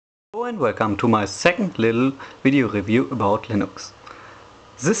and welcome to my second little video review about Linux.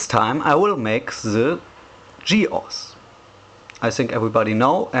 This time I will make the gOS. I think everybody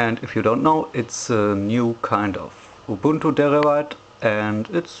know, and if you don't know, it's a new kind of Ubuntu derivative and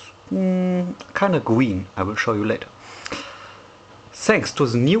it's kind of green. I will show you later. Thanks to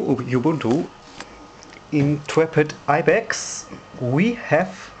the new Ubuntu Intrepid Ibex, we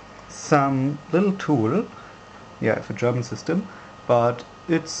have some little tool. Yeah, it's a German system, but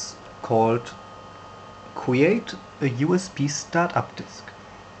it's called Create a USB Startup Disk.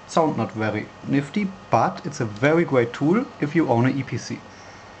 Sound not very nifty, but it's a very great tool if you own an eeePC.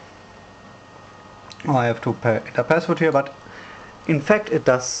 I have to enter a password here, but in fact it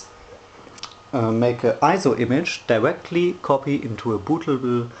does make an ISO image directly copy into a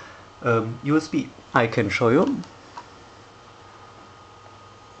bootable USB. I can show you.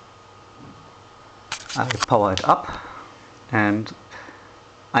 I power it up and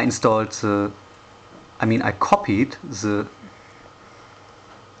I installed I copied the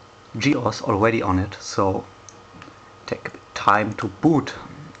gOS already on it, so take a bit time to boot.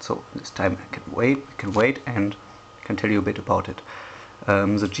 So this time I can wait and I can tell you a bit about it.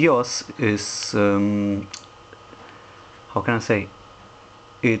 The gOS is, how can I say,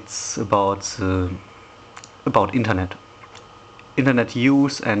 it's about internet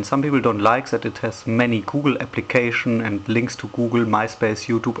use, and some people don't like that it has many Google application and links to Google, MySpace,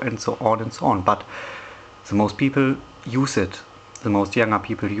 YouTube and so on, but the most people use it, the most younger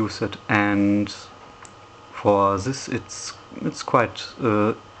people use it, and for this it's quite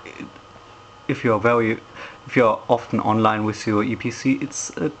if you're often online with your eeePC,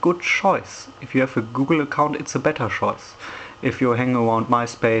 it's a good choice. If you have a Google account, it's a better choice. If you hang around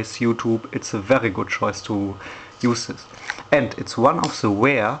MySpace, YouTube, it's a very good choice to use this. And it's one of the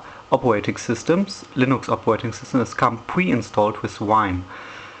rare operating systems, Linux operating systems, that come pre-installed with Wine.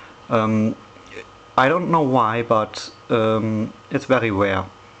 I don't know why, but it's very rare.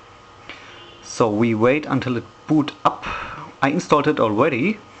 So we wait until it boot up. I installed it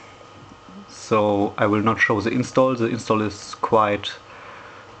already, so I will not show the install. The install is quite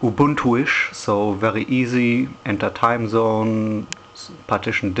Ubuntu-ish, so very easy. Enter time zone,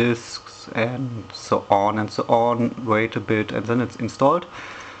 partition disks, and so on and so on. Wait a bit and then it's installed.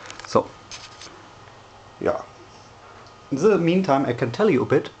 So yeah, in the meantime I can tell you a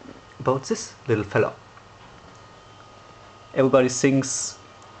bit about this little fella. Everybody thinks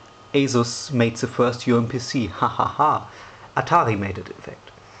Asus made the first eeePC. Ha ha ha. Atari made it, in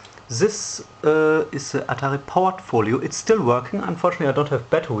fact. This is the Atari Portfolio. It's still working. Unfortunately I don't have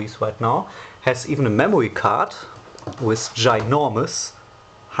batteries right now. Has even a memory card with ginormous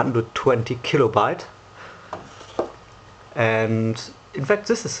 120 kilobyte, and in fact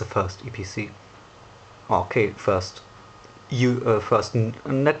this is the first eeePC. Okay, first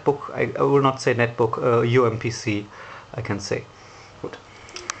netbook. I will not say netbook, eeePC I can say. Good.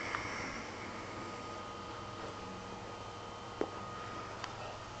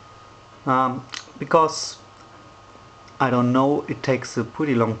 Because I don't know, it takes a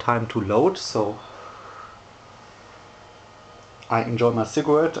pretty long time to load, so I enjoy my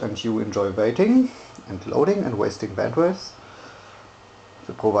cigarette and you enjoy waiting and loading and wasting bandwidth.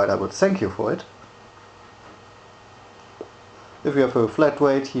 The provider will thank you for it. If you have a flat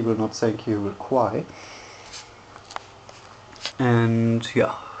rate, he will not thank you, he will cry. And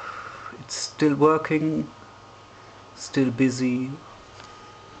yeah, it's still working, still busy.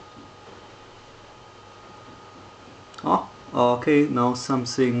 Oh, okay, now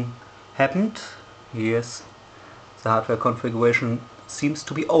something happened. Yes. The hardware configuration seems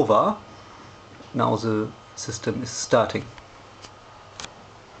to be over. Now the system is starting.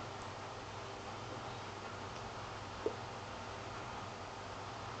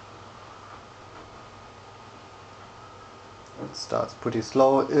 It starts pretty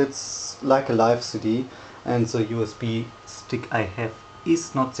slow. It's like a live CD, and the USB stick I have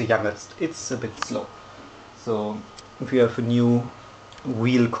is not the youngest. It's a bit slow. So if you have a new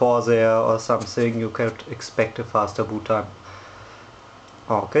REAL Corsair or something, you can expect a faster boot time.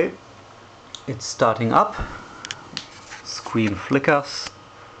 Okay, it's starting up. Screen flickers,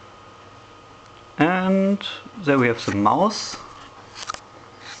 and there we have the mouse.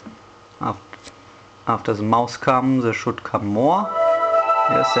 After the mouse comes, there should come more.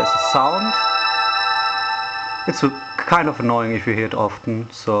 Yes, there's a sound. It's kind of annoying if you hear it often,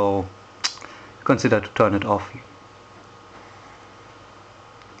 so consider to turn it off.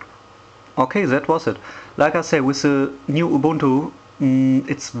 Okay, that was it. Like I say, with the new Ubuntu,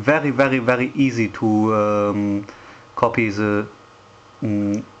 it's very easy to copy the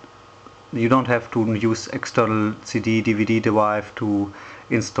you don't have to use external CD, DVD drive to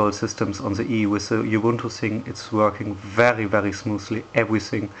install systems on the E. With the Ubuntu thing, it's working very, very smoothly,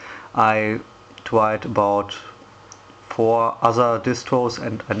 everything. I tried about 4 other distros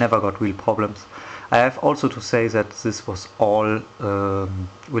and I never got real problems. I have also to say that this was all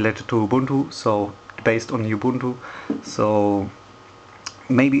related to Ubuntu, so based on Ubuntu, so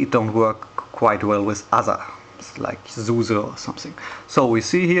maybe it don't work quite well with other, like SUSE or something. So we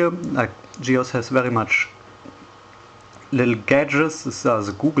see here, like gOS has very much little gadgets. These are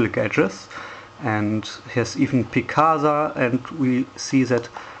the Google gadgets, and has even Picasa, and we see that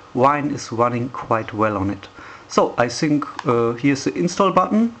Wine is running quite well on it. So I think here's the install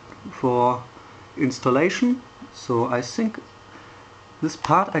button for installation. So I think this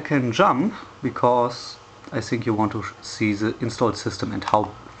part I can jump, because I think you want to see the installed system and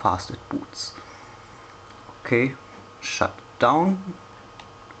how fast it boots. Okay, shut down.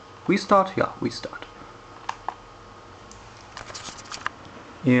 Restart? Yeah, restart.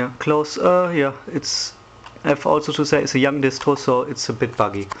 Yeah, close. Yeah, it's. I have also to say it's a young distro, so it's a bit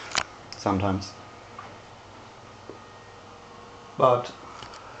buggy sometimes. But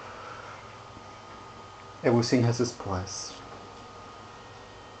everything has its price.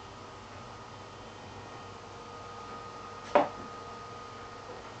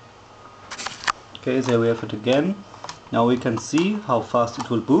 Okay, there we have it again. Now we can see how fast it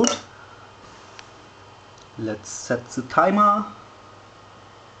will boot. Let's set the timer.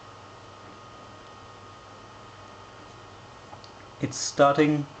 It's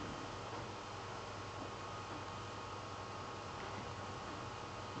starting.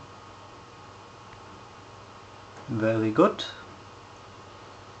 Very good.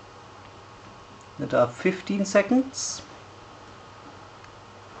 That are 15 seconds.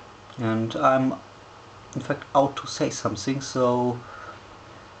 And I'm in fact out to say something, so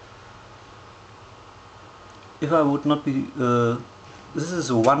if I would not be this is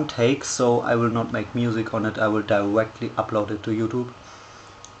a one take, so I will not make music on it. I will directly upload it to YouTube,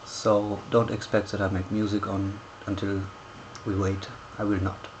 so don't expect that I make music on until we wait. I will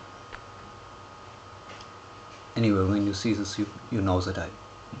not. Anyway, when you see this, you know that I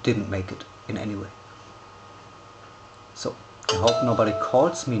didn't make it in any way. So I hope nobody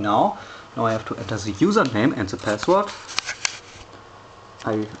calls me now. Now I have to enter the username and the password.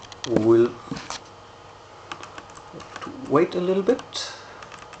 I will have to wait a little bit.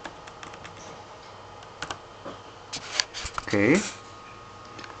 Okay.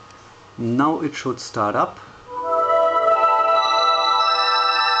 Now it should start up.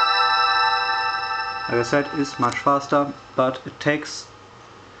 Like I said, it's much faster, but it takes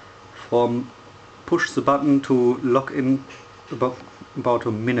from push the button to log in about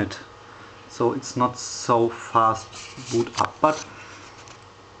a minute. So it's not so fast boot up, but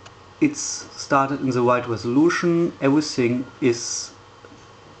it's started in the right resolution. Everything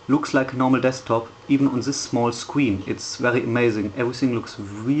looks like a normal desktop, even on this small screen. It's very amazing. Everything looks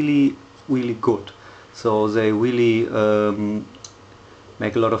really, really good. So they really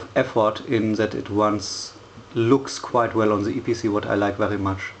make a lot of effort in that it looks quite well on the eePC, what I like very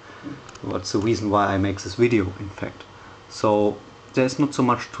much. What's the reason why I make this video, in fact. So there's not so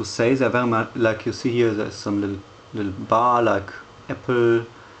much to say. They're very much, like you see here, there's some little bar like Apple,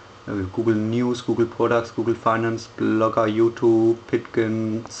 Google News, Google Products, Google Finance, Blogger, YouTube,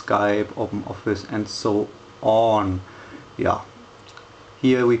 Pitkin, Skype, Open Office, and so on. Yeah.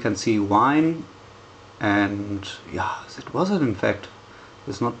 Here we can see Wine, and yeah, that was it in fact.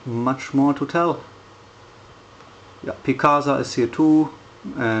 There's not much more to tell. Yeah, Picasa is here too,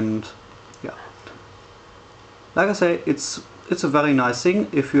 and yeah. Like I say, it's a very nice thing.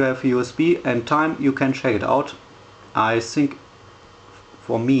 If you have USB and time, you can check it out. I think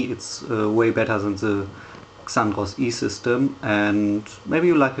for me it's way better than the Xandros E system, and maybe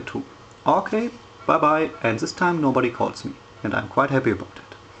you like it too. Okay, bye bye, and this time nobody calls me, and I'm quite happy about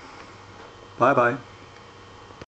it. Bye bye.